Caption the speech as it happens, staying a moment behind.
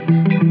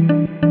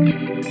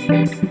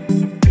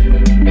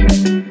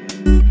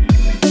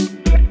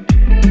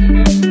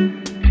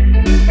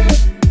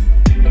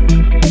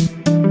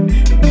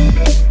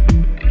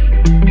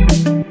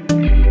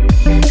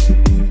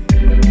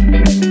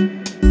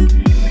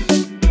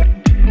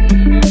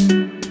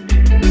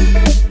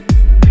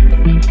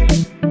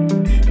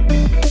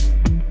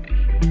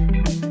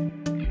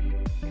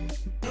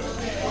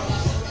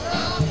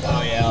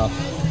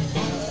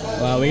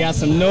We got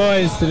some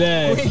noise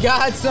today. We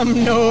got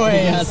some noise.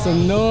 We got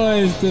some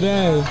noise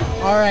today.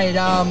 All right.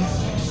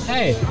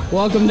 Hey,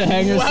 welcome to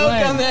Hanger Slang.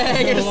 Welcome to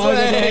Hanger Slang.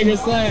 Welcome to Hanger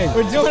Slang.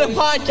 We're doing a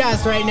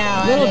podcast right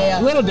now.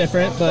 Little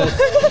different, but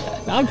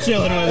I'm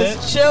chilling with it.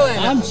 It's chilling.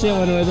 I'm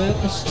chilling with it.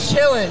 It's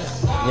chilling.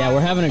 Yeah,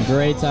 we're having a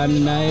great time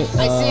tonight.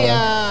 I see.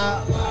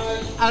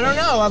 I don't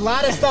know. A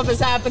lot of stuff is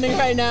happening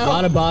right now. A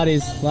lot of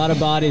bodies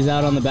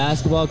out on the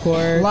basketball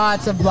court.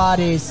 Lots of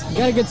bodies. You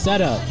got a good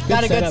setup.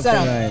 Got a good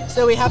setup. Tonight.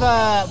 So we had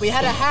a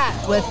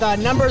hat with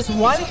numbers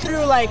 1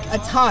 through like a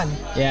ton.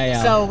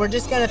 Yeah. So we're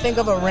just gonna think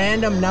of a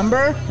random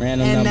number. And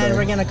then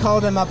we're gonna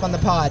call them up on the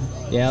pod.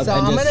 Yeah. So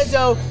I'm gonna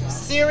go,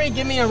 Siri,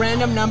 give me a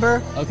random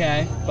number.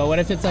 Okay. But what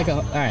if it's like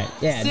all right.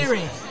 Yeah.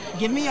 Siri,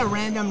 give me a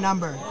random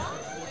number.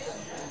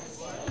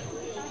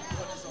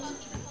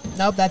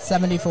 Nope, that's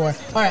 74. All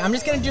right, I'm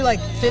just going to do like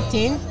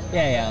 15.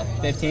 Yeah.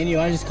 15. You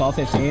want to just call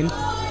 15?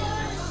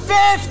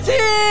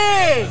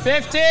 15!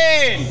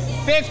 15!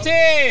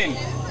 15!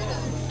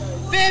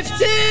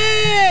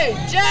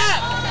 15!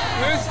 Jack!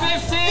 Who's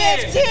 15?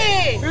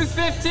 15! Who's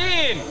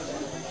 15?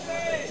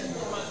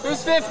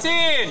 Who's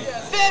 15?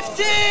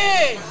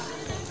 15!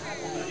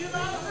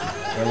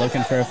 We're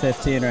looking for a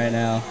 15 right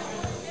now.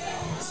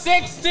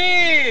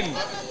 16! 16!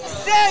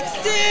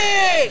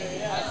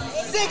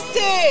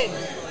 16!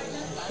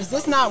 Is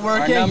this not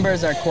working? Our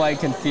numbers are quite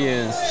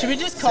confused. Should we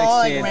just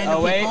call 16. like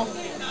random people? You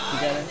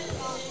got it?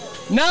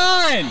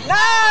 9! 9!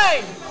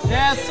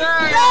 Yes,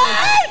 sir!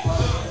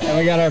 9! And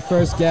we got our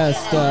first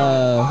guest.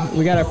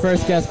 We got our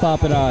first guest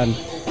popping on. We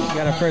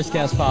got our first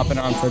guest popping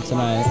on for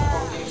tonight.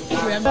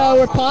 Oh,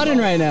 we're potting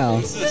right now.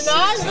 The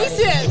 9? Who's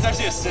it? It's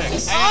actually a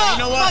 6. Hey, you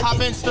know what?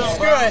 Hop in still.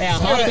 Screw it. Yeah,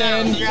 hop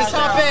in. Just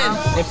hop in.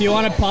 If you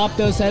want to pop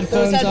those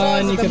headphones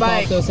on, you can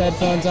pop those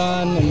headphones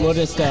on, and we'll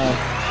just.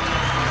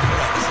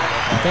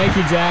 Thank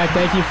you, Jack.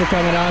 Thank you for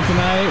coming on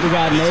tonight. We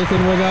got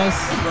Nathan with us.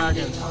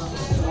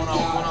 What's going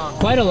on?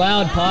 Quite a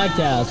loud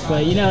podcast,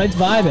 but you know, it's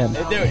vibing.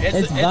 Dude,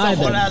 it's vibing. a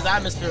whole ass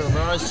atmosphere,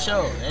 bro. It's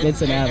chill.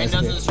 It's an atmosphere. Ain't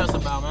nothing to stress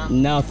about,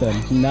 man. Nothing.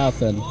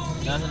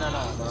 Nothing at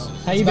all, bro.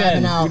 How you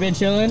been? You been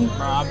chilling? Bro,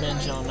 I've been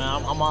chilling,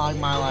 man. I'm on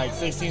my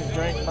 16th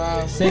drink,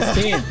 bro.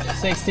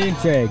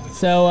 16th drink.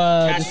 So,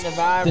 Catching the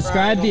vibe,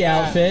 describe bro. the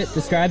outfit.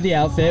 Describe the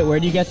outfit. Where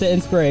do you get the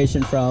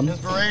inspiration from?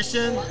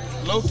 Inspiration,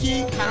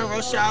 low-key, kind of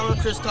rush hour,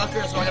 Chris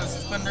Tucker, so I got the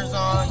suspenders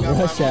on. Got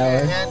Rush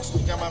hour.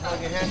 Got my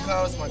fucking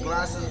handcuffs, my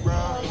glasses,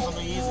 bro.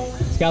 Something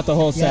easy. He's got the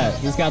whole set.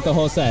 He's got the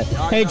whole set.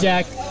 Hey,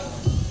 Jack.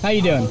 How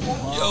you doing?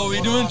 Yo,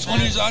 we doing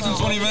 20 shots in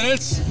 20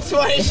 minutes?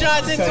 20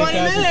 shots in 20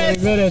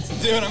 minutes.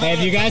 Dude, Hey, if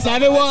you guys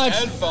haven't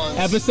watched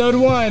episode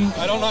 1,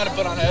 I don't know how to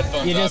put on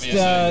headphones. you just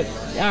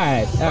obviously. all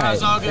right.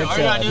 It's all good. All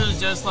you gotta do is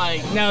just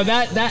like. No,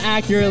 that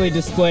accurately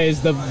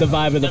displays the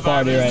vibe of the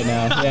party right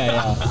now.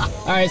 Yeah.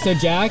 All right, so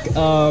Jack,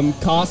 How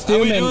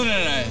costume we doing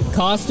and tonight?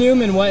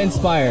 costume and what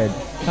inspired?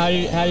 How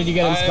did you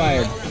get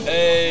inspired? I'm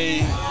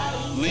a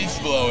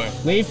leaf blower.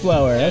 Leaf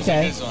blower. Yeah,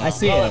 Okay, it's on. I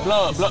see it.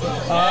 Blow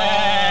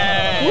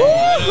it.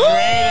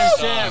 Creative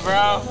shit,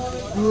 bro.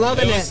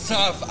 Loving It it. was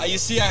tough. You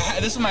see,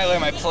 this is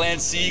my Plan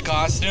C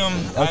costume.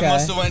 Okay. I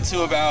must have went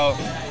to about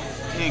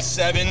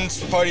 7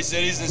 Party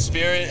Cities and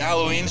Spirit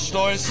Halloween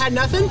stores. Had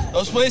nothing?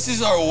 Those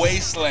places are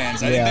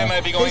wastelands. I think they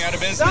might be going out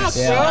of business. Sucks,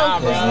 Yeah. bro. Nah,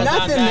 bro. There's It's not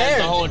nothing that. It's there.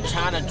 the whole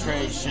China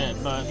trade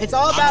shit, but It's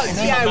all about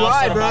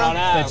DIY,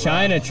 bro. The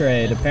China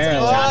trade,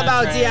 apparently. all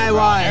about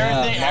DIY.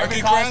 Everything,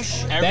 Market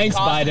crash? Thanks,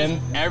 Biden.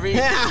 Every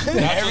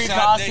They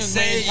costume say,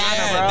 made in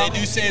China, bro. they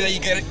do say that you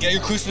get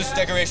your Christmas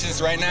decorations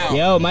right now.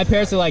 Yo, my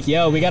parents are like,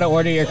 yo, we gotta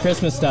order your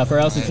Christmas stuff or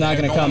else it's not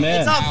gonna come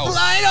in. It's all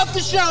flying off the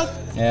shelf.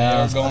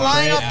 Yeah. They're going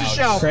Flying off out. the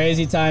shelf.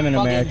 Crazy time in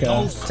Fucking America.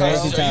 ghost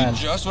Crazy So time.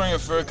 you just wearing a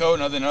fur coat,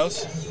 nothing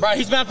else? Bro,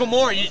 he's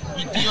Macklemore. You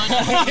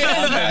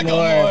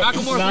Macklemore.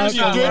 Macklemore first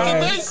shot.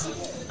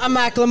 Macklemore. I'm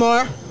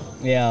Macklemore.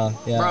 Yeah.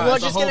 Bro, We're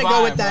it's just a whole gonna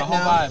go with vibe, that bro,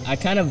 now. whole vibe. I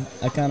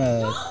kind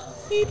of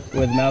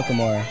with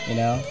Malcolmore, you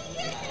know.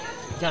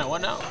 Kinda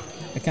what now?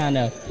 I kind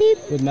of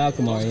with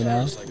Malcolmore, you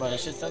know. But that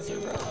shit's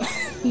sensitive, bro.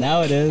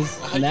 Now it is.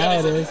 Now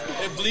it is.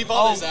 Bleep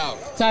all this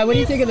out. Ty, what do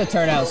you think of the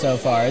turnout so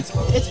far? It's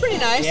Pretty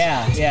nice.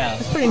 yeah.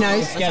 It's pretty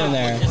nice. It's getting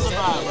there. It's a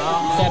vibe,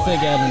 bro. It's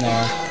definitely getting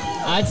there.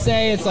 I'd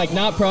say it's like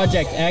not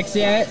Project X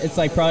yet. It's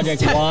like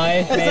Project Y,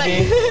 It's like-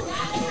 maybe.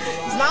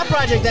 It's not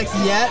Project X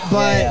yet,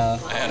 but Yeah.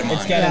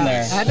 It's getting I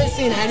there. haven't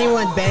seen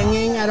anyone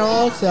banging at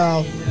all,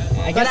 so.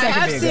 I But guess I that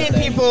could have be a seen good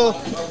thing. people.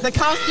 The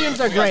costumes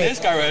are This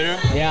great. guy right here.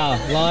 Yeah,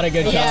 a lot of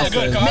good Yeah.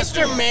 costumes.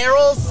 Mr.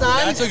 Merrill's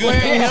son That's a good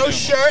wearing no costume.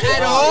 shirt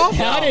at all.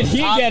 How did he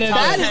get it?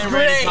 That is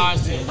great.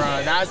 Costume, bro.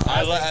 That's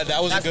That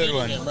was a that's good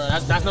decent, one. bro.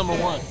 That's number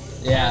 1.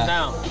 Yeah.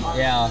 Down.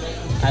 Yeah.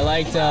 I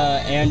liked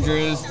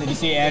Andrews. Did you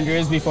see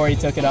Andrews before he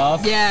took it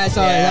off? Yeah, I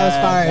saw it. That was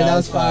fire. That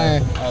was fire.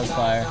 That was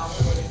fire.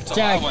 So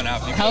Jack, I went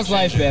out. People how's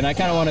life been? I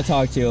kind of want to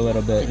talk to you a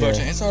little bit. People are Here.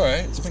 changing. It's all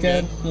right. It's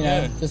good. You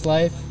know, just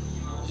life.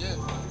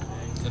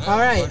 All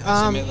right.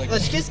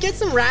 Let's just get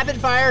some rapid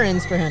fire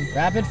ins for him.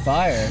 Rapid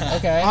fire.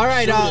 Okay. All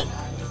right.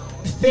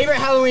 Favorite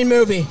Halloween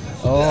movie?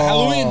 Oh.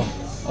 Halloween.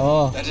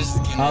 Oh. That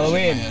just came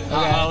Halloween. into my head.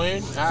 Okay.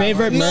 Halloween.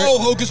 Favorite No,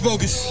 Hocus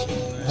Pocus.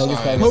 Hocus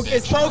Pocus.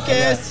 Hocus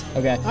Pocus.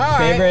 Okay.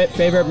 All right.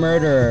 Favorite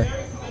murderer.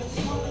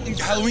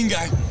 Halloween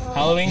guy.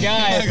 Halloween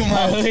guy. Michael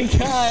Myers. Halloween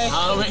guy.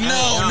 Halloween.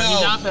 No.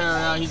 He's out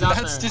there. He's out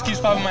That there. just keeps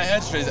popping in my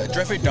head straight.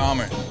 Jeffrey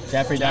Dahmer.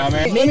 Jeffrey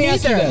Dahmer. Me Let me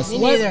ask you neither. this: Me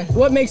neither.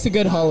 what makes a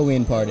good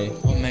Halloween party?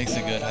 What makes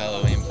a good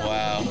Halloween?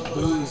 Wow.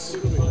 Booze.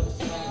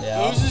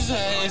 Yeah. Booze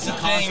is a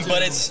thing,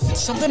 but it's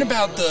something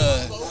about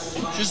the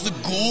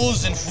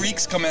ghouls and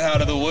freaks coming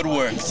out of the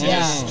woodwork. It's Yeah.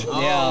 just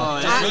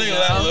Yeah. really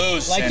let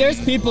loose. Like, and- there's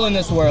people in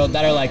this world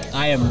that are like,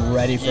 I am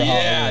ready for yeah,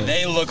 Halloween.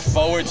 they look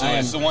forward to I it. am-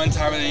 It's the one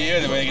time of the year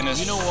that we're gonna.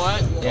 You know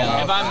what?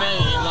 Yeah. If I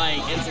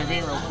may,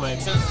 intervene real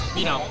quick, since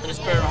in the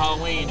spirit of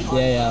Halloween.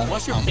 Yeah.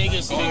 What's your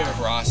biggest fear?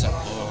 Cross up.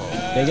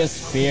 Biggest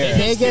fear.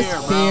 Biggest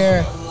fear, bro.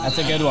 fear. That's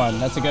a good one.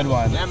 That's a good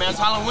one. Yeah, man, it's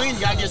Halloween.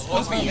 You gotta get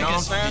spoopy. You know what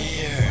I'm saying?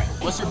 Fear.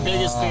 What's your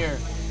biggest fear?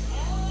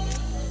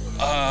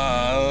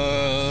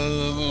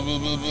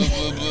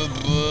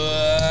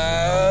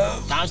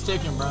 Time's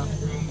ticking, bro.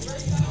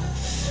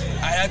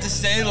 I have to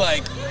say,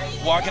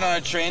 walking on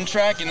a train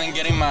track and then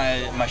getting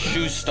my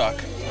shoes stuck.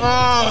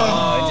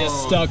 Oh,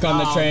 Just stuck on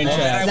the train And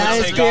track. I That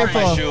would is take off my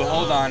fearful. shoe.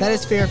 Hold on. that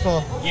is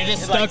fearful. You're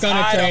just It's, stuck on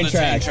a tied train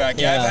the track.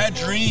 Yeah, I've had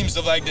dreams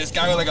of this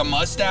guy with a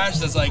mustache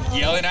that's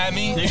yelling at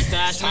me. Big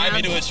stash, Tie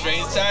me man. to a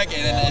train track,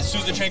 and then as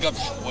soon as the train comes,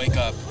 wake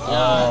up. Oh,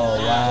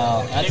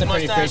 wow. That's Big a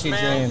pretty mustache,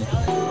 freaky man. dream.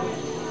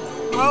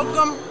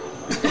 Welcome.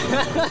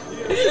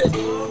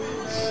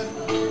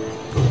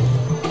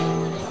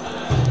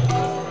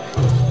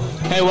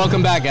 Hey,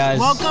 welcome back, guys.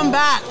 Welcome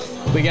back.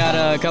 We got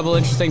a couple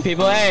interesting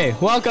people. Hey,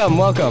 welcome.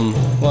 Am I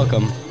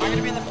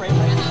gonna be in the frame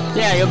right now?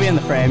 Yeah, you'll be in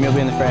the frame. I have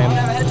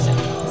a headset.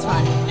 It's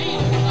fine.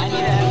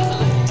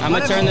 I'm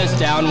gonna turn this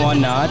down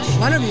one notch.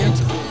 One of you.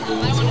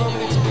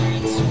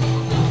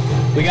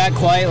 We got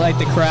quite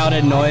the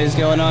crowded noise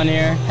going on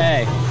here.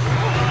 Hey,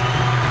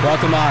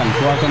 welcome on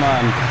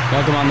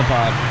the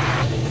pod.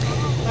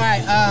 All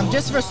right.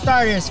 Just for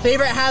starters,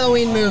 favorite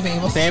Halloween movie?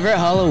 Favorite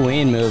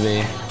Halloween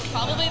movie?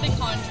 Probably The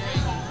Conjuring.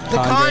 The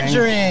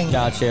Conjuring.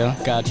 Got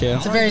you.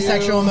 It's a very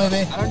sexual movie.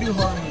 I don't do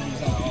horror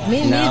movies.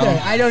 Me No. neither.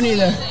 I don't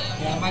either.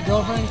 Yeah, my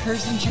girlfriend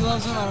Kirsten, she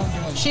loves them. I don't do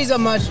them. She's a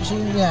much. She She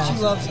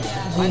loves them.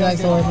 She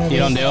likes horror movies. You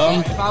don't do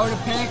them? If I were to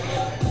pick, I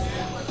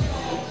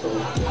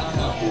don't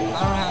know. I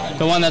don't have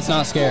The one that's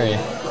not scary.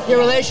 Your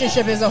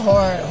relationship is a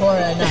horror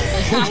night.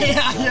 it.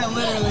 yeah,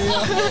 literally.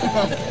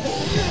 Yeah.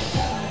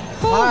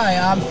 All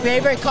right.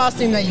 Favorite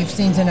costume that you've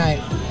seen tonight?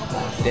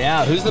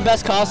 Yeah, who's the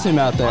best costume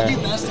out I'll there?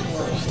 do best and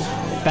worst.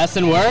 Best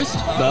and worst?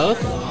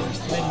 Both?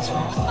 Ladies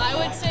first. I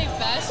would say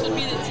best would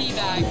be the tea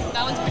bag.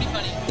 That one's pretty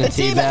funny. The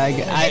tea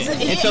bag.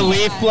 It's a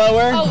leaf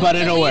blower, Oh, but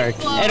it's a it'll leaf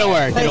work.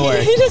 blower. It'll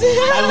work. He doesn't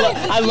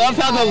have. I love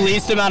how the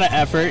least amount of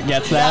effort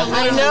gets that.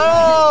 I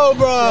know,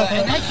 bro.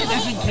 And that kid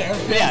doesn't care.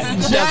 Yeah,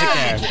 he doesn't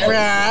care.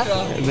 Bruh.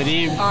 But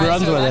he All right,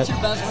 runs so with that's it.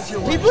 your best. What's your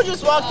worst? People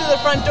just walk through the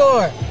front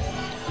door.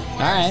 All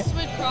right. This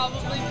would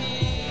probably be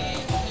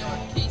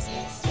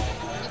Casey's.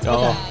 It's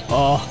Oh, bad.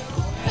 oh.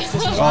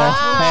 Wow.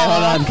 Hey,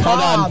 hold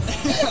on.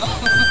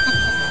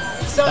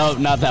 So, Oh,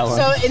 not that one.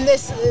 so in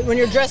this, when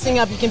you're dressing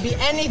up, you can be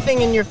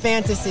anything in your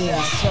fantasies,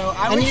 So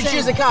I and would you say,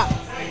 choose a cop.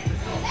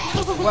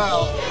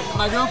 Well,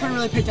 my girlfriend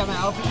really picked out my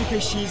outfit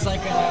because she's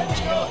like a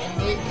jail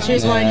inmate. kind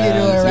She's of. wanting you to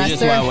Yeah, so arrest you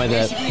just her. went with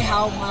it. Basically,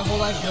 how my whole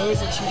life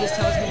goes is she just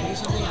tells me to do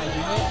something, I do it.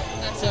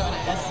 That's so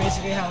nice. That's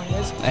basically how it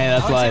is. Hey,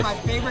 that's I would life. say my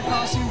favorite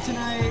costume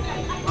tonight.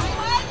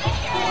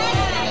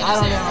 I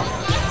don't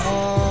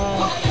know.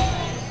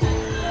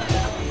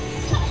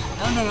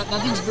 I don't know.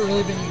 Nothing's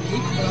really been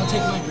unique, but I'll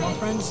take my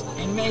girlfriend's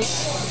inmate.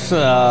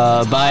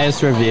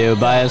 Bias review.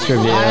 Nice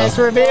review.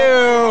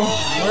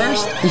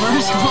 Worst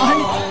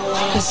one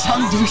is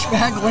some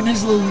douchebag when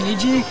his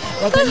Luigi.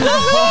 That thing is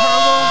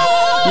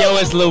horrible. Yo,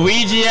 it's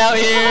Luigi out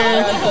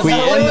here. We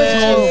in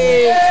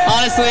this.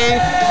 Honestly,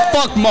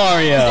 fuck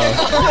Mario.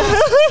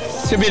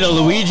 Should be the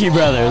Luigi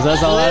brothers.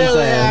 That's all I'm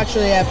Literally, saying.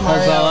 actually, F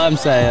That's all Mario. I'm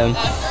saying.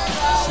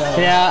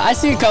 Yeah, I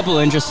see a couple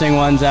interesting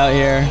ones out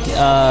here.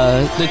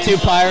 The two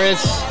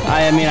pirates.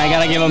 I mean, I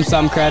gotta give them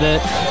some credit.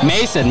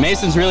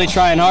 Mason's really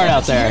trying hard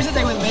out So there. here's the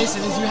thing with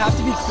Mason is you have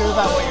to be clear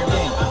about what you're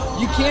being.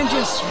 You can't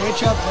just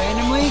switch up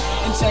randomly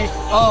and say,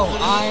 oh,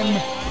 I'm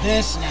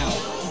this now.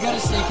 You gotta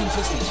stay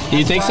consistent. Do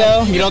you think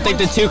so? You don't think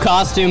the two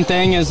costume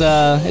thing is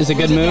a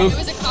good It move?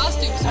 was a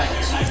costume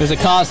switch. There's a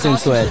costume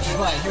switch.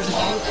 But here's the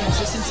thing,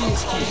 consistency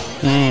is key.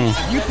 Mm,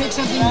 If you pick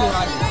something, you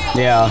ride with it.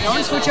 yeah.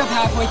 Don't switch up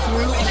halfway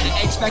through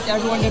and expect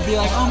everyone to be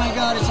like, oh my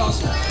god, it's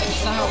awesome.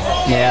 It's not how it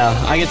works. Yeah,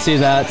 I can see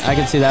that. I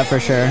can see that for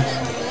sure.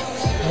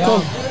 Cool.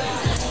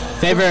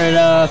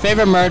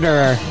 Favorite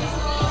murderer.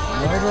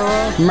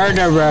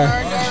 Murderer.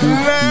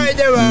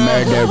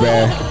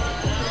 Murderer.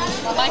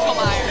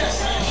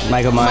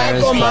 Michael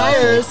Myers. Michael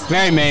Myers.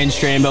 Very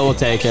mainstream, but we'll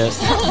take it.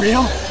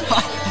 Real?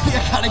 I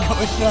gotta go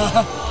with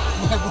my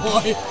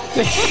boy. I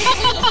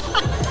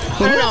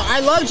don't know. I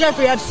love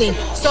Jeffrey Epstein.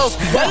 So,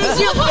 what is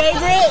your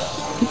favorite?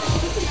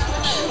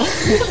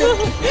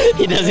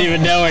 He doesn't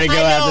even know where to go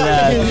I after know,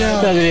 that. I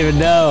know. Doesn't even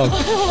know.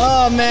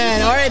 Oh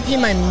man, R.I.P.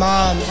 my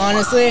mom.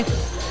 Honestly,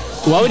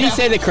 What would you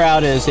say the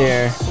crowd is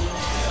here?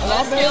 A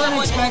lot better than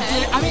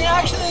expected. I mean,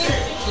 actually,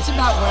 it's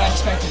about what I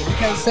expected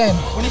because Same.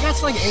 when it got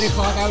to like 8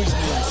 o'clock, I was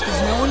nervous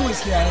because no one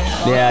was here at 8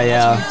 o'clock. Yeah,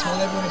 yeah. That's when we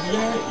told everyone to be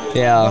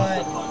here. Yeah.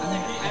 But I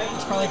mean,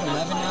 it's probably like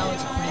 11 now.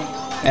 It's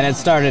pretty. And it's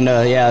starting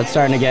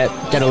to get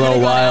a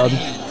little wild.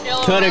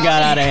 Could have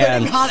got out of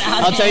hand.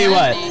 I'll tell you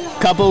what.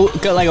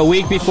 Like a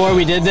week before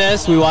we did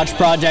this, we watched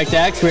Project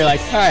X. We were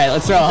like, all right,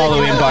 let's throw a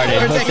Halloween party.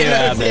 Let's see what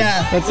happens.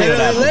 Yeah. Let's see what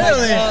happens.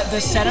 Literally.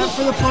 The setup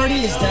for the party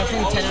is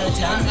definitely 10 out of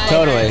 10.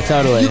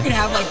 Totally. You could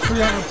have like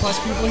 300 plus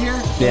people here.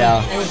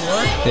 Yeah. It would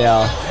work.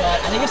 Yeah. But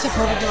I think it's the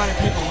perfect amount of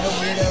people. No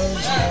weirdos,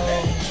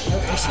 no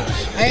issues.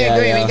 I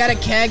agree. yeah. We got a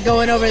keg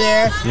going over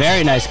there.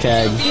 Very nice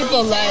keg.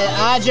 People love it.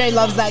 Aj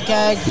loves that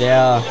keg.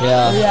 Yeah.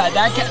 Yeah,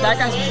 that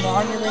guy's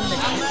monitoring the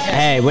keg.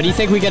 Hey, what do you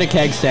think we get a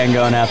keg stand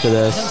going after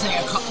this?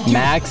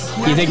 Max?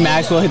 Do you think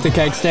Max will hit the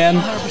keg stand?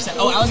 100%.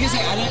 Oh, I was gonna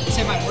say, I didn't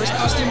say my worst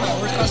costume. My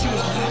worst costume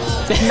was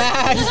Max.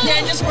 Max. You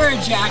can't just wear a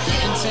jacket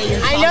and say you're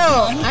I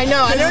know.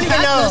 I don't even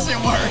that know. doesn't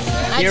work.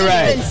 I You're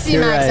didn't right. even see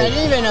You're Max. right. I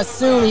didn't even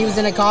assume he was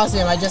in a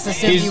costume. I just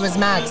assumed he was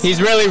Max.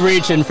 He's really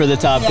reaching for the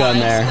Top Gun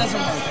there. Doesn't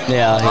work.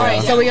 Yeah. All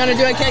right, so we're gonna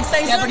do a keg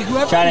stand. Yeah, but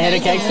whoever Trying to hit a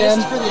made keg the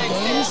stand? list for the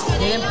games,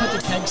 they didn't put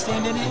the keg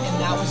stand in it,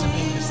 and that was a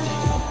big mistake.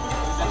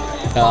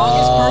 Oh,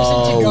 Longest person to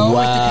go with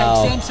the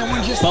wow. keg stand,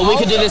 someone just. But we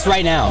could do this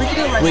right now. We could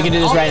do it right We now. could do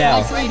this right now.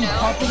 I'll be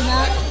pumping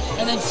that,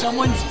 and then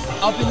someone's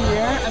up in the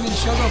air. I mean,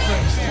 she'll go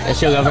first.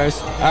 She'll go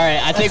first. All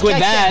right, I think with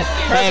keg that,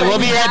 stand. hey, we'll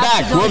be right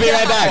back. We'll be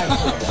right back.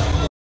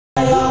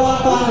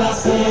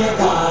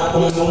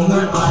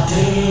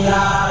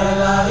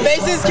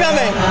 Face is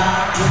coming.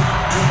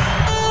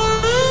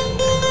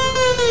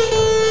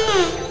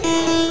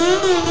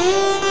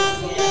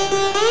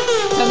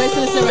 Tell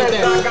Mason to sit right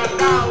there.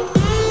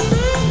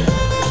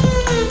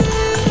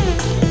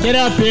 Get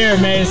up here,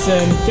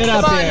 Mason. Get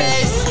up Come on, here.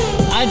 Mace.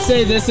 I'd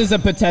say this is a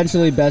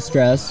potentially best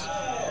dress.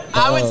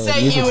 I would say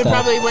he music would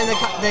stop. probably win the he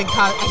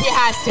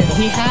has to.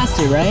 He has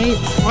to, right?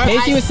 Or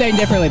Casey I- was saying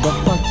differently, but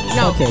fuck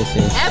Casey.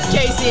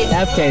 FKC.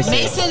 FKC.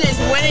 Mason is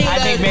winning I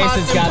think the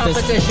Mason's costume got this.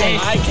 competition.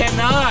 I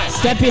cannot.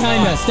 Step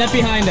behind us. Step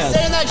behind us.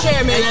 Sit in that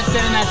chair, Mason. Sit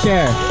in that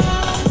chair.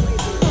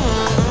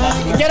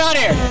 Get on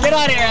here. Get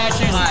on here,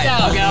 Asher. Sit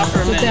down. I'll get off for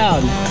a Sit minute.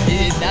 down.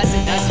 That's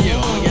you.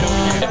 I'm gonna get over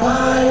here.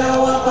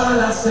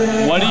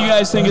 What do you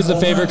guys think is the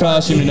favorite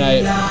costume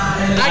tonight?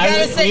 I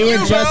gotta say You you,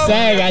 were just bro.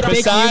 saying, I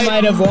think you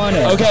might have won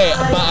it. Okay,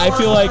 but I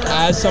feel like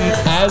as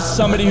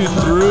somebody who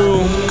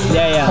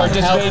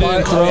participated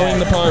in throwing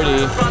the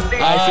party,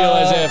 I feel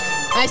as if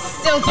I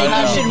still think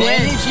you should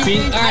win.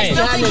 All I right.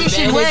 still think you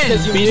should win.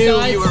 Because you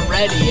knew you were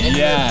ready and you were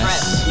yes.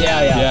 impressed.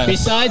 Yeah. Yes.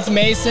 Besides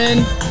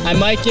Mason, I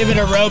might give it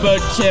a Robo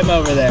Tim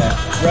over there.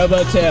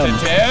 Robo Tim.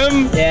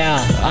 Tim? Yeah.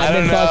 I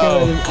don't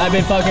know. I've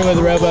been fucking with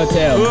Robo Who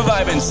Tim. have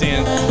I been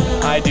seeing?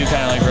 I do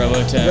kind of like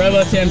Robo Tim.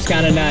 Robo Tim's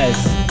kind of nice.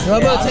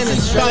 Robo Tim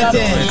is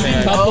stunting.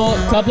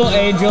 Couple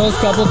angels,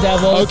 couple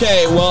devils.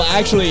 Okay, well,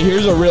 actually,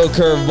 here's a real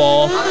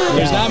curveball.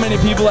 There's not many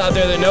people out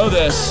there that know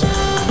this.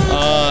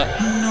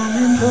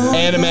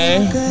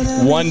 Anime,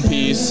 One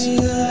Piece.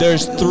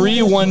 There's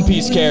 3 One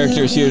Piece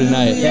characters here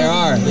tonight. There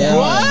are.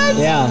 What?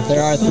 Yeah,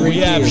 there are 3. We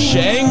have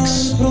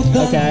Shanks,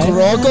 Okay.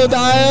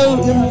 Crocodile,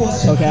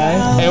 Okay.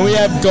 and we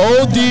have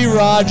Gold D.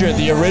 Roger,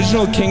 the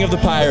original king of the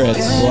pirates.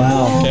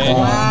 Wow. Okay?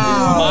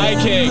 My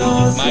king.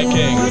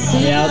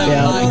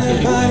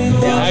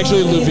 Yep.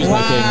 Actually, Luffy's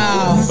my king.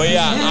 But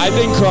yeah, I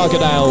think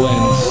Crocodile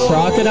wins.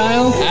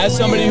 Crocodile? As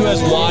somebody who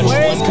has watched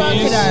Where is One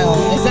Piece,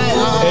 Crocodile? Is that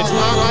It's-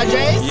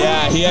 Andres?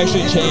 yeah, he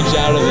actually changed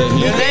out of it.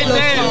 He looked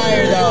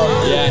fire though.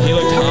 Yeah, he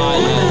looked hot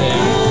in that thing.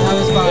 That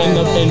was fire.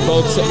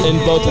 In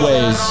both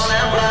ways.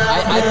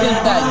 I think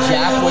that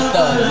Jack with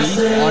the leaf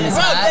on his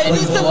Bro, hat that and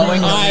is the-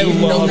 blowing I the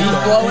leaf love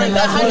blowing,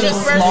 that's one of the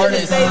 100th person to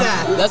smartest. say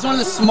that. That's one of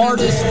the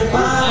smartest.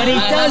 But he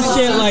does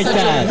shit like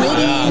that. He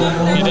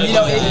did. You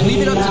know,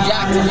 leave it up to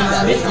Jack to do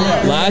that.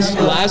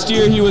 Last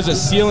year he was a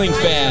ceiling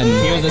fan.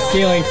 He was a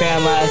ceiling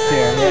fan last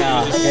year.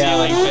 Yeah.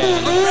 Ceiling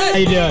fan. How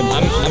you doing?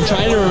 I'm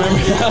trying to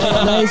remember.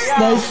 Nice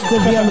to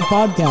be on the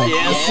podcast.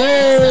 Yes,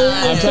 sir.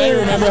 I'm trying to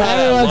remember how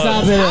Everyone's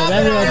that hopping was. in.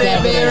 Everyone's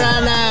hopping in.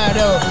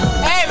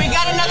 Hey, we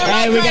got another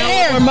Hey, mic we right got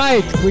here. one more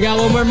mic. We got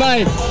one more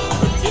mic.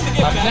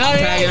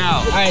 Tag it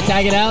out. All right,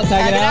 tag it out.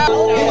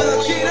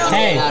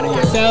 Hey,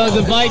 so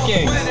the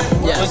Vikings.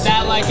 Yes. Was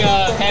that like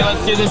a, hey,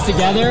 let's do this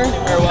together?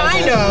 Or was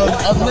Kind it?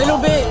 of. A little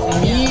bit.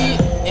 Me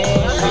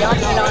and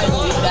Bianca and I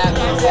did that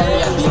for the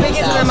party at Speak Beaver's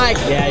into the house mic.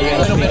 Yeah, you a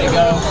gotta little bit speak.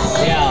 ago.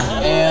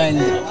 Yeah,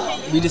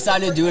 And we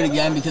decided to do it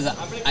again because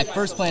I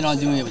first planned on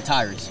doing it with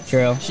Tyrus.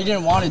 true. She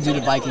didn't want to do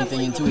the Viking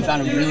thing until we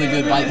found a really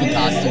good Viking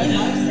costume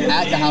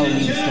at the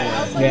Halloween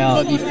store. Yeah.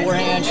 But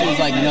beforehand, she was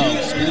like,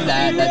 no, screw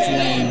that, that's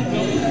lame.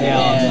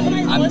 Yeah.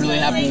 And I'm really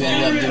happy we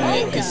ended up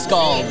doing it. Because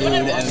Skull, dude.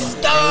 It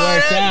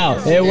worked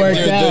out. It worked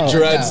out. The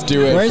dreads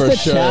do it Where's for the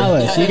sure.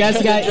 chalice? You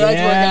guys got, Work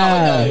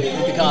out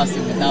with the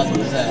costume,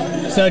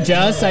 1,000%. So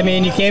Just, I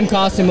mean, you came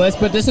costumeless,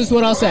 but this is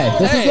what I'll say.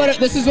 This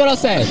is what I'll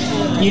say.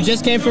 You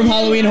just came from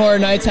Halloween Horror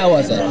Nights. How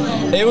was it?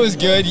 It was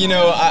good. You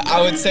know,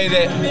 I would say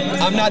that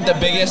I'm not the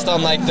biggest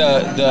on like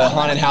the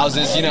haunted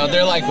houses. You know,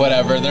 they're like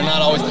whatever. They're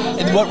not always.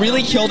 What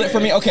really killed it for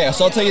me. Okay,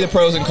 so I'll tell you the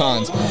pros and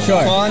cons.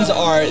 Sure. Cons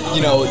are,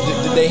 you know,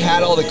 they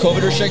had all the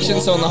COVID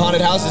restrictions. So in the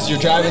haunted houses, you're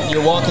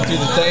walking through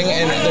the thing,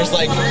 and there's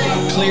like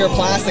clear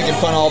plastic in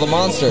front of all the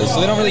monsters, so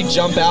they don't really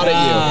jump out at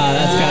you.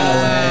 That's kind of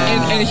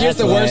lame. And here's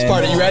the worst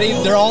part. Are you ready?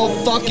 They're all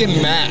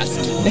fucking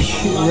masked.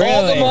 Really?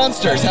 All the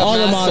monsters have All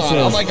the masks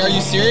monsters. on. I'm like, are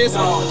you serious?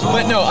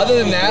 But no, other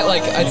than that,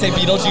 like, I'd say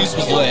Beetlejuice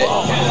was lit.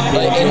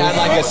 Like, it had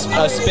like a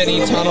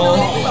spinny tunnel.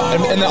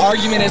 And the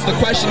argument is, the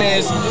question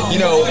is, you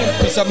know,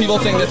 some people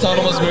think the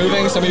tunnel was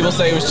moving. Some people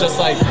say it was just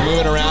like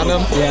moving around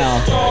them. Yeah.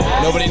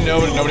 Nobody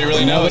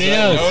really knows. Nobody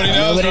knows.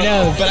 Nobody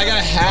knows. But I got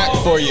a hack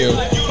for you.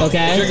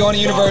 Okay. If you're going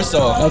to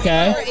Universal,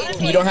 Okay.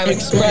 you don't have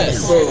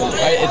Express.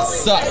 Right? It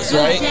sucks,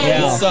 right?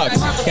 Yeah. It sucks.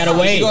 Gotta If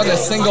wait. you go on the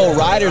single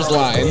rider's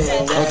line,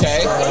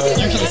 okay,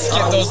 you can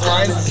skip those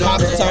lines.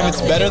 Half the time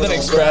it's better than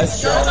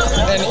Express,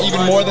 and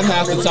even more than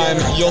half the time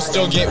you'll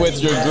still get with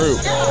your group.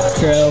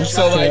 True.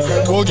 So like,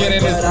 we'll get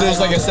in, there's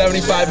like a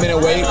 75-minute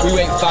wait. We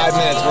wait 5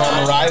 minutes, we're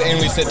on the ride, and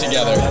we sit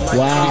together.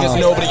 Wow. Because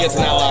nobody gets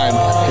in that line.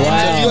 Wow.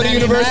 So if you go to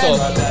Universal,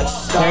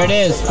 There it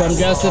is from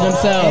Justin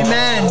himself.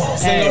 Amen.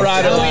 single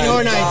rider Halloween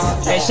Horror line.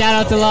 Nights. Hey, shout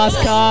out to Lost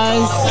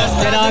Cause.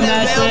 Get on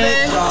that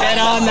shit. Get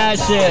on that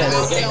shit.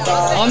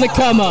 On the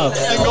come up.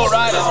 Single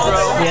riders, bro.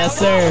 Yes,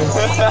 sir.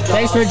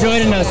 Thanks for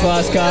joining us,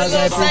 Lost Cause.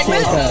 I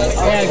appreciate that.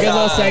 Yeah, good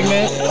little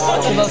segment.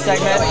 Good little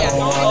segment.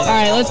 All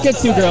right, let's get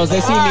two girls. They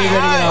seem eager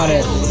to get on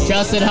it.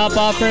 Justin, hop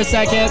off for a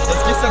second.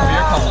 Let's get some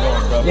beer pong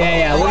going, bro.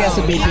 Yeah, we'll get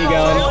some BP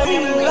going.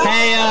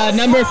 Hey,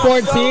 number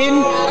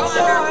 14.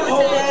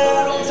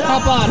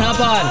 Hop on.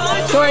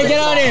 Tori, get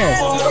on here.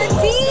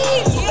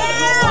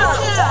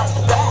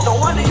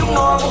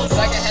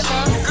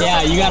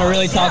 Yeah, you gotta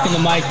really talk in the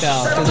mic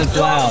though, because it's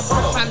loud.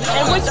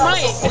 And which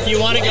mic? If you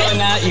want to go in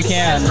that, you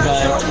can,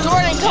 but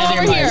Jordan, come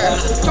Either over mic. here.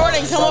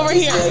 Jordan, come over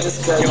here.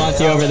 he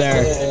wants you over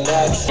there.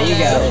 There you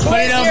go.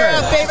 Put it What's your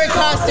over. favorite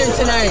costume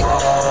tonight?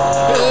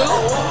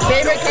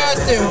 Favorite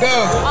costume, go.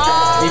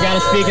 You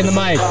gotta speak in the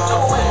mic.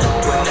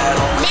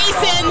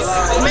 Masons.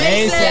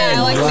 Mason. Yeah,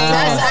 I like Wow.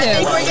 Masons I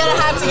think too. we're gonna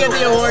have to give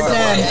the award to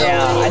him.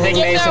 Yeah, I think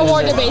Give Mason. the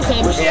award to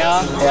Mason.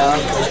 Yeah.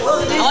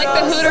 I like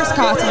the Hooters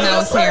costume that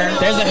was here.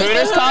 There's a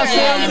Hooters I costume.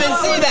 didn't even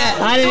see that.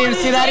 I didn't even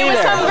see that It was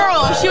some either.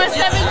 girl. She was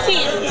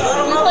 17.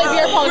 We played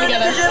beer pong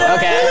together.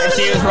 Okay, and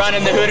she was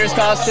running the Hooters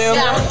costume.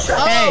 Yeah.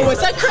 Oh, Hey. was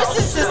that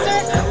Kristen's sister?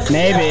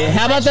 Maybe.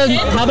 How about them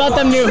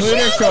new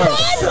Hooters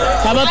shorts?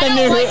 How about I them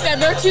don't new? like them.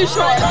 They're too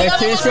short. The They're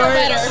other too ones are short?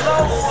 better.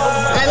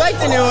 I like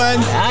the new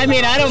ones. I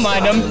mean, I don't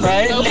mind them,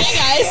 right? Okay,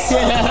 guys.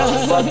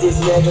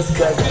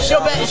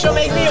 She'll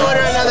make me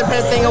order another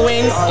thing of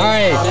wings. All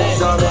right.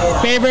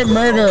 Favorite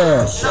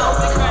murderer.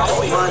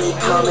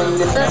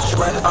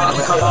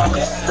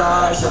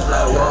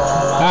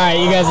 All right,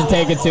 you guys are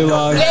taking too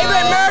long.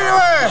 Favorite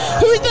murderer.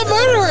 Who's the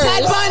murderer?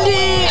 Ted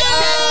Bundy.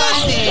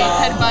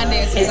 Ted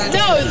Bundy.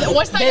 No,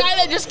 what's that guy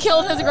that just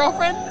killed his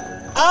girlfriend?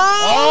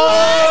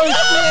 Oh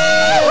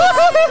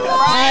shit!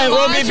 All right,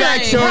 we'll be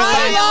back shortly.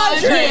 Brian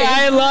Laundrie.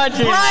 Brian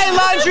Laundrie. Brian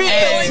Laundrie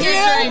is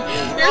here.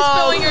 You're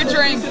spilling your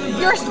drink.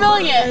 You're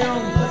spilling it.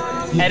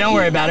 Hey, don't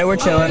worry about it. We're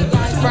chilling.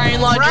 Brian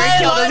Laundrie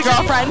Brian killed his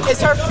girlfriend. Laundrie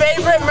is her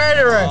favorite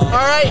murderer.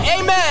 All right,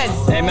 amen.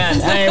 Amen.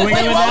 Hey, we Wait,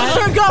 good with what was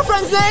that? her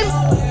girlfriend's name?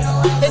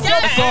 His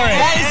girlfriend. Sorry.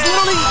 That is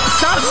literally,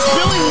 stop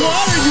spilling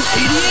water, you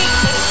idiot.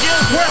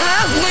 We're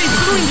halfway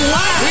through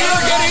glass. We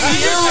are getting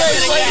ear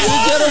raped, ladies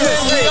and gentlemen.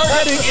 We are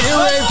getting ear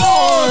raped.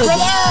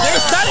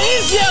 That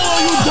is yellow,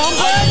 you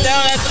dumbass. No,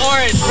 that's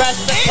orange. Press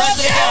it again.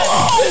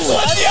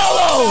 What's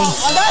yellow?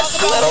 That's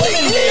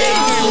literally me.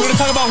 We're gonna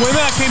talk about women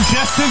that came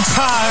just in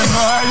time.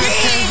 All right,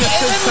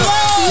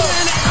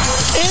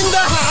 in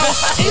the house,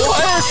 in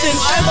person.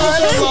 I'm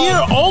here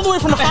all the way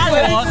from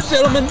Iowa.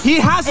 Gentlemen, he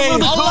has a little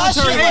bit of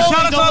commentary. Hey,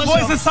 shout out to our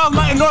boys in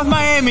North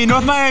Miami.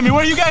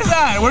 Where are you guys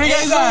at?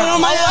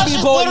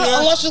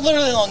 Unless you're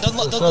literally alone. Don't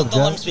let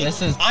him speak.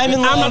 I'm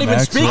in love. I'm not even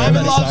speaking. I'm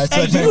in love.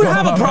 Hey, do you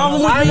have a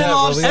problem with me?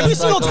 Every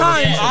single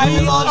time. I'm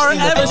in love. I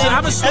have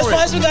a story. As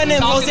far as we got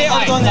named Jose,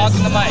 I'm doing this.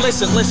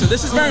 Listen,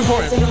 this is very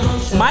important.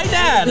 My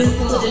dad,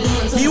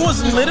 he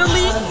was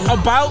literally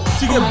about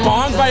to get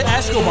bombed by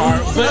Escobar,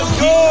 but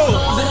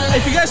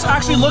if you guys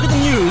actually look at the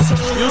news,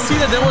 you'll see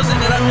that there was an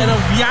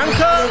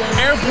Avianca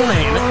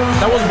airplane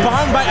that was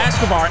bombed by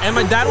Escobar, and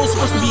my dad was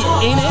supposed to be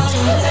in it,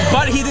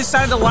 but he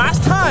decided the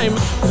last time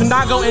to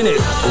not go in it.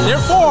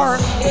 Therefore,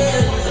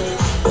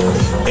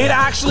 it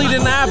actually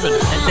didn't happen.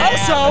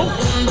 Also,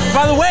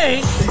 by the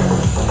way,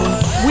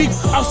 we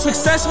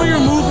successfully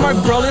removed my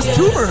brother's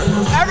tumor.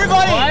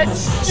 Everybody, What?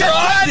 just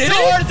run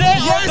towards it.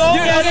 Yes,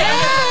 dude.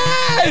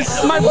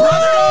 Yes! My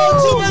brother.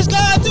 Tumor's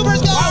gone.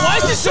 Tumor's gone. Why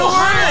is it so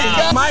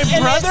high? My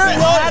brother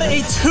had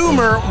a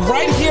tumor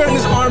right here in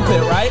his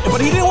armpit, right?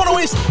 But he didn't want to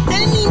waste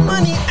any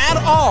money at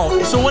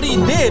all. So what he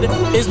did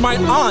is my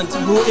aunt,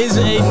 who is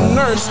a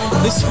nurse,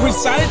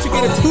 decided to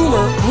get a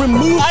tumor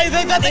removed. I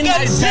think that's in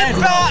my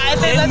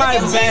bed. In my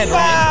bed.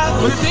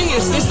 But the thing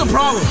is, this is the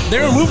problem. They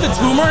removed the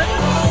tumor,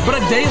 but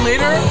a day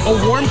later, a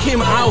worm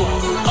came out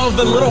of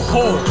the little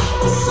hole.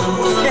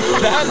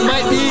 That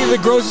might be the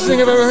grossest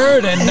thing I've ever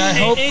heard, and I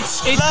hope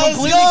it's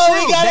completely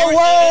true. We got a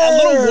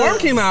little worm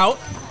came out,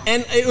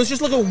 and it was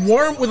just like a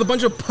worm with a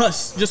bunch of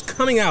pus just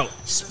coming out.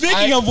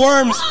 Speaking of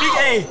worms,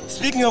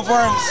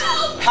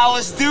 how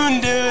was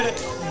Dune, dude?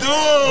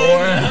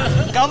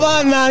 Dude, come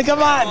on, man,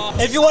 come on.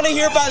 If you want to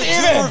hear about the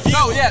Dune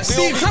review,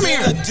 Steve, come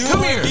here. The Dune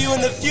review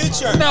in the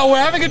future. No, we're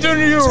having a Dune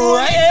review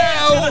right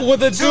now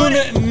with a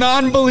Dune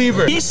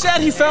non-believer. He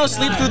said he fell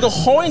asleep through the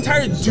whole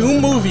entire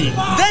Dune movie.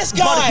 This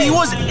guy. But he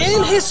was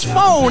in his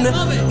phone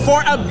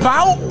for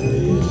about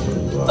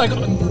like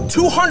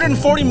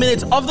 240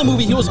 minutes of the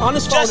movie. He was on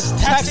his phone Just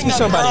texting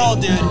somebody. Girl,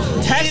 dude.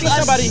 Texting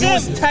somebody. He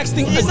was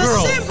texting a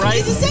girl,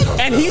 right?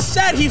 And he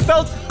said he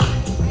felt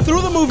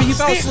through the movie. He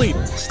fell asleep.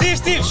 Steve,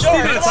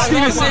 sure.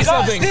 Steve, say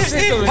something.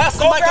 Steve, pass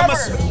the mic.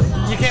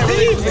 You can't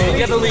really. You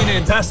got to lean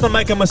in. Pass the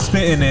mic. I'm a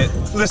spit in it.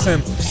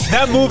 Listen,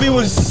 that movie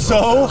was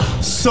so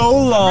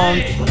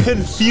long,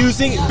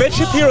 confusing. Ben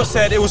Shapiro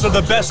said it was one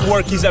of the best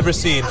work he's ever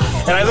seen.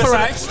 And I listened.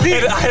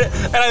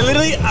 And I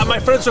literally, my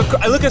friends were.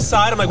 I look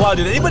aside. I'm like, wow,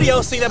 did anybody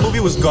else think that movie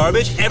was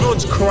garbage?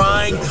 Everyone's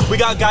crying. We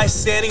got guys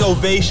standing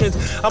ovations.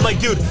 I'm like,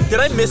 dude,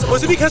 did I miss?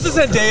 Was it because of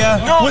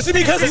Zendaya? No. Was it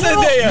because of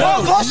Zendaya?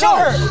 No, go show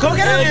her. Go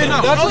get her.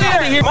 No, that's what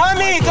happened here.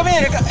 Mommy, come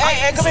here.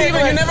 Hey, come here.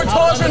 Steven, you never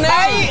told us her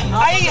name.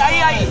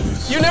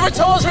 You never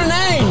told us her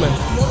name.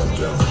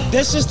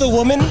 This is the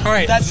woman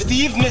that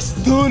Steve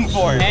missed Dune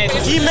for.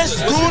 He missed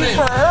Dune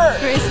for her.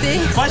 Christy.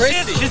 But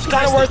she's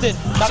kind of worth it.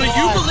 So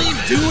you believe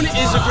Dune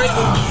is a great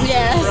movie?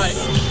 Yes. Right.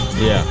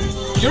 Yeah.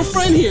 Your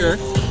friend here,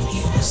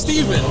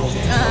 Steven,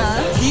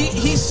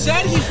 he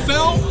said he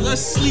fell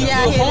asleep the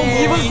whole movie.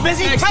 He was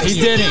busy texting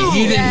He didn't.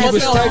 He didn't. He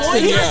was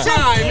texting you.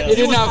 He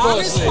did was not fall on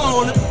his asleep.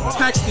 phone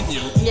texting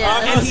you.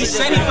 And he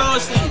said he fell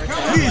asleep.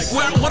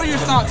 What are your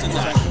thoughts on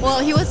that? Well,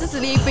 he was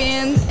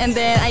sleeping, and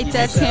then I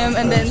text him,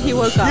 and then he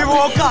woke up. He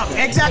woke up,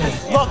 exactly.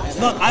 Look,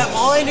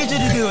 all I need you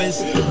to do is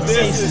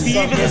say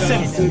Steve is a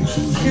simp.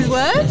 Is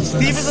what?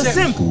 Steve is a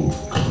simp.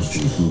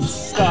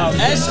 Stop.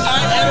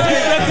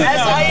 S-I-M-P.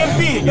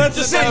 S-I-M-P. That's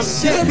a simp.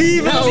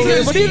 Steve is a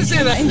simp. What do you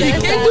say?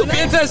 ¿Qué tú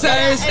piensas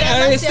a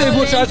este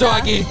muchacho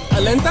aquí?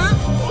 ¿Alenta?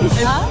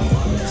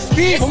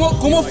 Steve,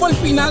 ¿cómo fue el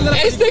final de la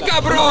Este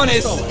cabrón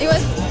es...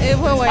 It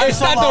went away.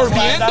 Está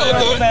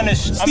durmiendo,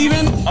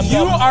 Steven,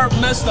 you are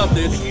messed up,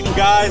 dude.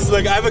 Guys,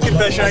 look, I have a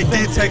confession. I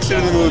did text her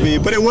in the movie,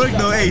 but it worked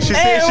though. Hey, she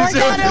said it worked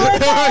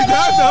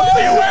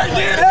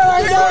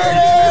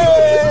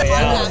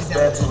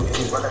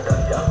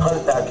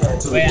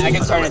Wait, I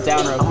can turn it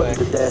down real quick.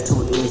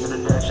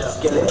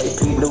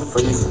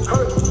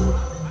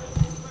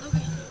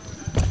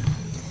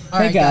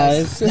 Hey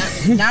guys.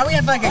 Now we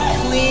have like a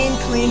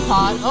clean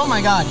pot. Oh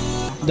my god.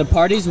 The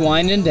party's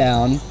winding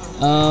down.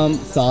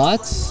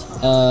 Thoughts?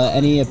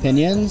 Any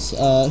opinions?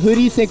 Who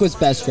do you think was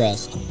best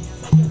dressed?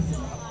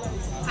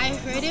 I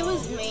heard it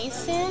was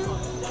Mason,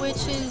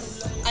 which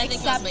is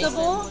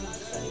acceptable.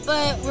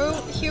 But we're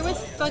here with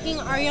fucking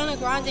Ariana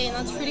Grande, and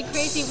that's pretty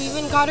crazy. We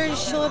even got her to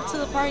show up to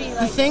the party.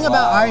 The thing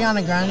about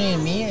Ariana Grande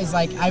and me is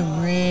like I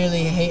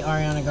really hate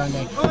Ariana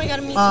Grande. Oh my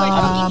god, me too. I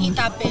fucking hate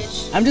that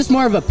bitch. I'm just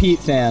more of a Pete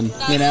fan,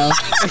 you know?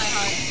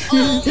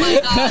 Oh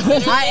my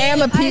god. I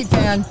am a Pete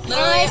fan.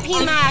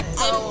 R.I.P. Mac.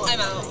 I'm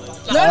out.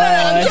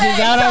 No, she's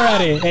out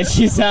already, and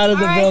she's out of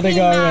the building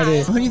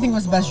already. Who do you think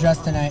was best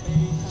dressed tonight?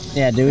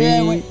 Yeah, do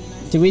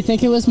we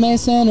think it was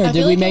Mason, or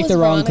did we make the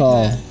wrong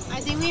call?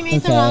 I think we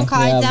made the wrong call.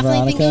 I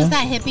definitely think it was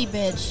that hippie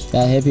bitch.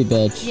 That hippie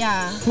bitch.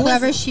 Yeah,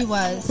 whoever she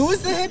was. Who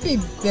was the hippie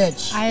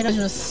bitch? I don't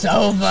know. Was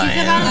so funny.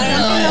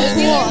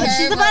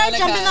 She's about to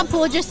jump in the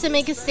pool just to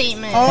make a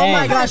statement. Oh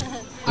my gosh.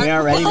 We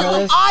aren't ready for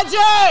this?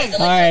 Ajay!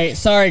 Alright,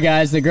 sorry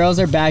guys, the girls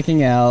are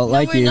backing out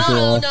like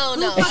usual. No.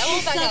 I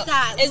won't back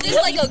out. Is this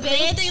like a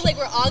group thing? Like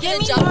we're all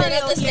gonna jump in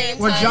at the same time?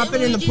 We're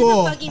jumping in the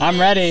pool. I'm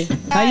ready.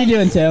 How you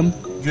doing, Tim?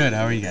 Good,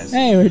 how are you guys?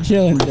 Hey, we're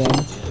chilling, Tim.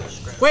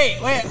 Wait,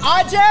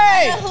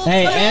 Ajay!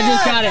 Hey,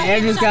 Andrew's got it,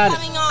 Andrew's got it.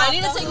 I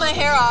need to take my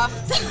hair off.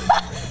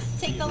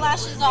 Take the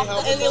lashes off.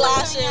 Any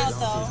lashes.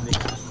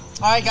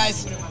 Alright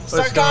guys,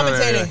 start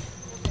commentating.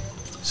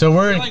 So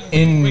we're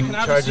in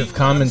charge of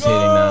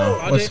commentating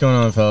now. What's going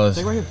on, fellas?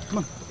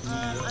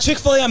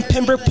 Chick-fil-A on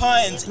Pembroke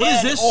Pines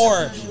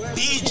or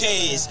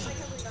BJ's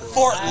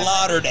Fort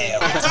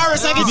Lauderdale.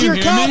 Tyrus, I can see your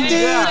cock, dude.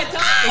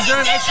 Is there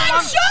an extra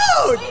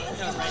one?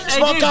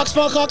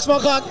 Small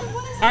cock.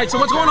 All right, so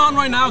what's going on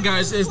right now,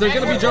 guys, is they're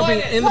going to be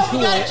jumping in the pool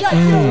for,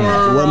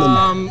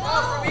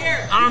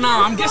 I don't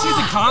know, I'm guessing it's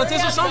a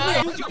contest or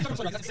something?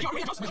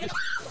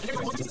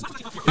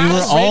 We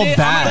were all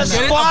bad. The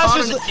splash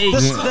is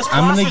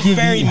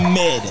very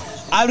mid.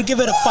 I would give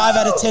it a 5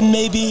 out of 10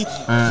 maybe.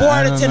 4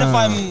 out of 10 if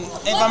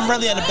I'm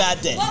really on a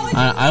bad day.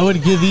 I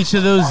would give each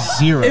of those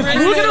 0. If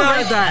we're gonna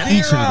rate that,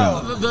 Each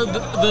of them.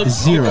 the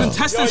 0.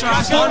 contestants are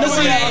asking.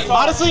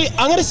 Honestly,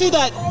 I'm gonna say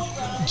that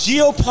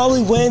Gio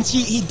probably wins.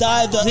 He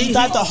dived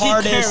the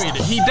hardest.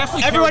 He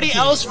definitely. Everybody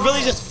else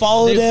really just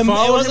followed him.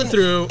 It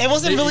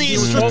wasn't really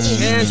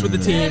strategic with the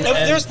team.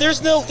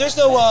 There's no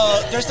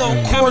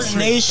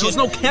coordination. There's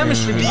no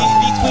chemistry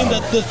between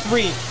the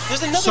three.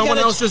 There's another Someone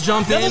guy else just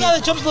jumped in. Another guy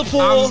that jumps in the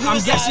pool. I'm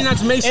guessing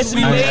that's Mason. It's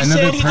Mason.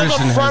 Another He took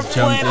person a front has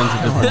jumped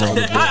flip.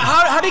 into the pool.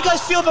 How do you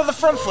guys feel about the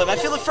front flip? I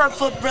feel the front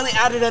flip really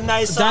added a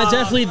nice That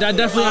definitely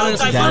added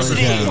some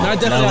diversity. That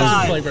definitely added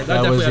some flavor.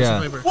 That definitely added some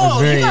flavor.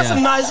 Whoa, you got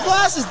some nice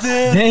glasses,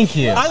 dude. Thank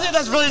you. I think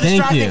that's really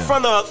distracting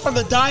from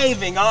the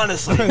diving,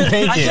 honestly.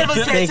 Thank I you. can't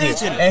really pay Thank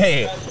you. attention.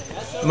 Hey,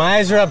 my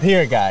eyes are up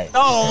here, guy.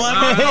 Oh,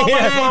 my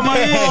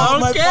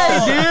fault. Okay,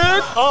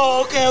 dude.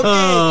 Oh, okay. Oh,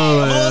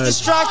 a little man.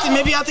 distracted.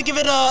 Maybe I have to give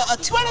it a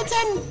 2 out of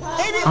 10.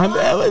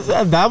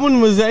 Maybe. That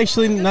one was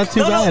actually not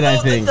too bad, I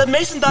think. The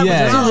Mason dive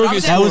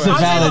was that was a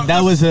valid.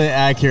 That was an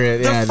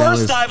accurate. The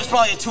first dive was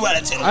probably a 2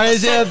 out of 10.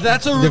 Yeah,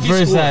 that's a The rookie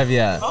first score. dive,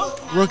 yeah.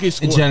 Rookie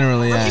score.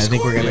 Generally, yeah. I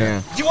think we're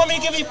gonna. Do you want me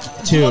to give you?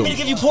 Do 2. you want me to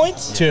give you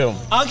points? 2.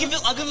 I'll give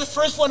the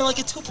first one like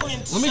a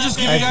 2.7. Let me just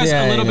give you guys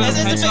a little bit of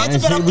It's a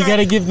bit up We there.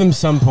 gotta give them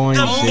some points.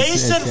 The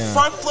Mason yeah.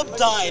 front flip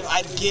dive,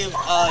 I'd give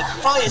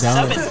probably a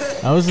 7.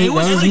 That was really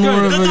more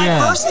good. of The a yeah.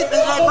 diversity.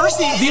 That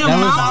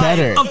was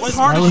better. Of That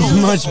particles.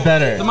 was much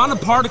better. The amount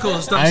of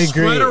particles that I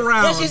agree. spread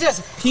around.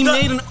 Yes. He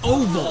made an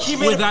oval. He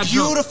made with a that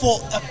jump.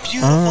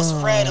 beautiful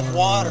spread of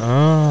water.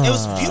 It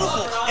was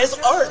beautiful. It's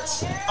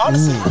art,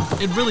 honestly.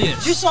 It really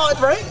is. You saw it,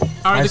 right?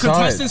 All right, the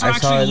contestants are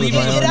actually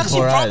leaving. It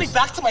actually brought me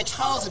back to my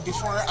childhood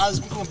before I was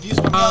being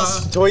abused by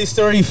girls. Toy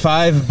Story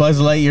 5, Buzz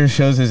Lightyear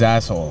shows his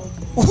asshole.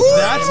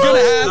 That's gonna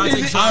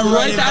happen. I'll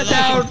write that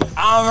down.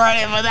 I'm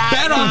ready for that.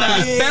 Bet on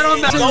that. Bet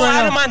on that. Go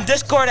add him on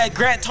Discord at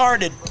Grant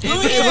Tarded.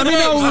 Let me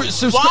know.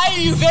 Why are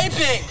you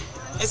vaping?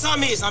 It's not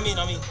me. It's not me.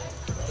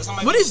 It's not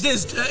my What is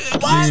this?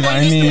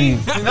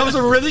 That was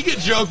a really good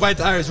joke by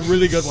Tyrus.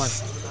 Really good one.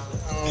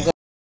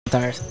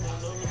 Tyrus.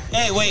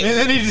 Hey, wait. And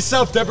then he just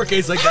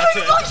self-deprecates like that's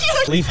it.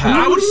 Leaf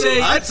I would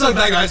say I'd suck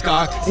that guy's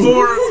cock.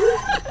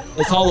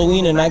 It's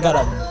Halloween and I got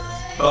a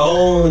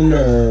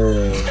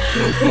boner.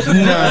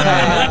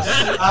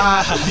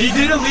 He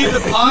didn't leave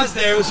the pause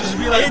there. It was just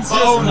be like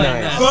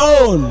boner.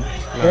 Bone.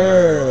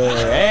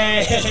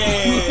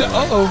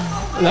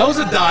 That was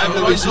a dive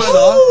that we just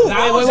saw.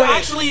 That was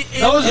actually.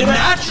 That was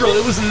natural.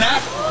 It was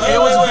natural. It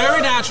was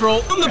very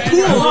natural. From the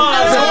pool.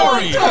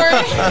 Tori.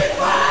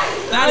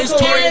 That is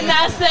Tori. And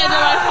that's the end of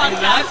my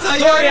podcast.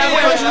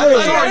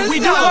 Tori,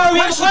 we do have a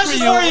question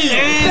for you.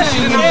 And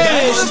she didn't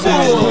have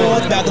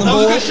That was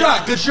a good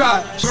shot. Good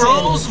shot.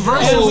 Girls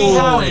versus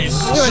boys.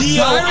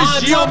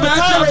 Gio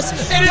matchup.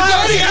 And it's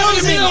already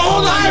happening.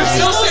 Hold on. You're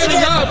still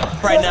standing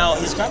up. Right now,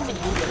 he's got me.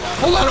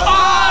 Hold on.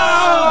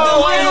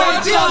 Oh!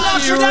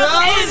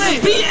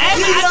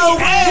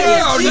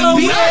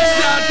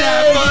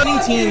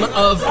 Team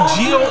of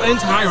Gio and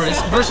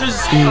Tyrus versus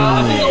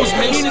I think it was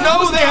Mason. You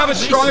know they have a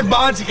strong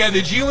bond together.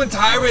 Gio and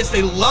Tyrus,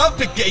 they love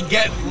to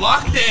get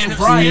locked in,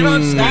 skin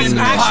on skin, That's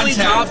actually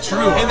not true.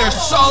 and they're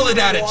solid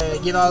at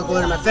it. Give all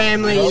glory to my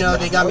family. You know,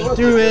 they got me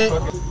through it.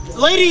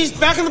 Ladies,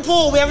 back in the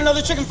pool. We have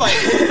another chicken fight.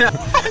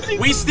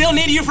 We still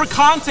need you for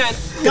content.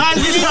 Guys,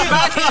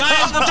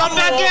 jump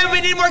back in.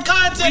 We need more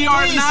content. We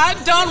are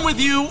not done with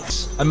you.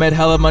 I made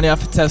hella money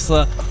off of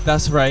Tesla.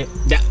 That's right.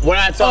 Yeah, what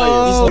I tell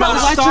you?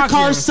 Electric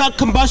cars suck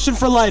combustion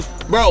for life.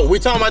 Bro, we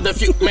talking about the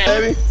future, man.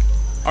 Baby.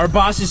 Our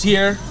boss is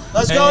here.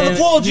 Let's go in the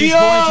pool,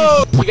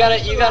 Gio.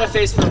 You got a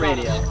face for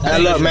radio. Hey,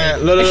 look,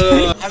 man.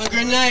 Look. Have a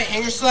good night.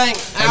 Hanger slang.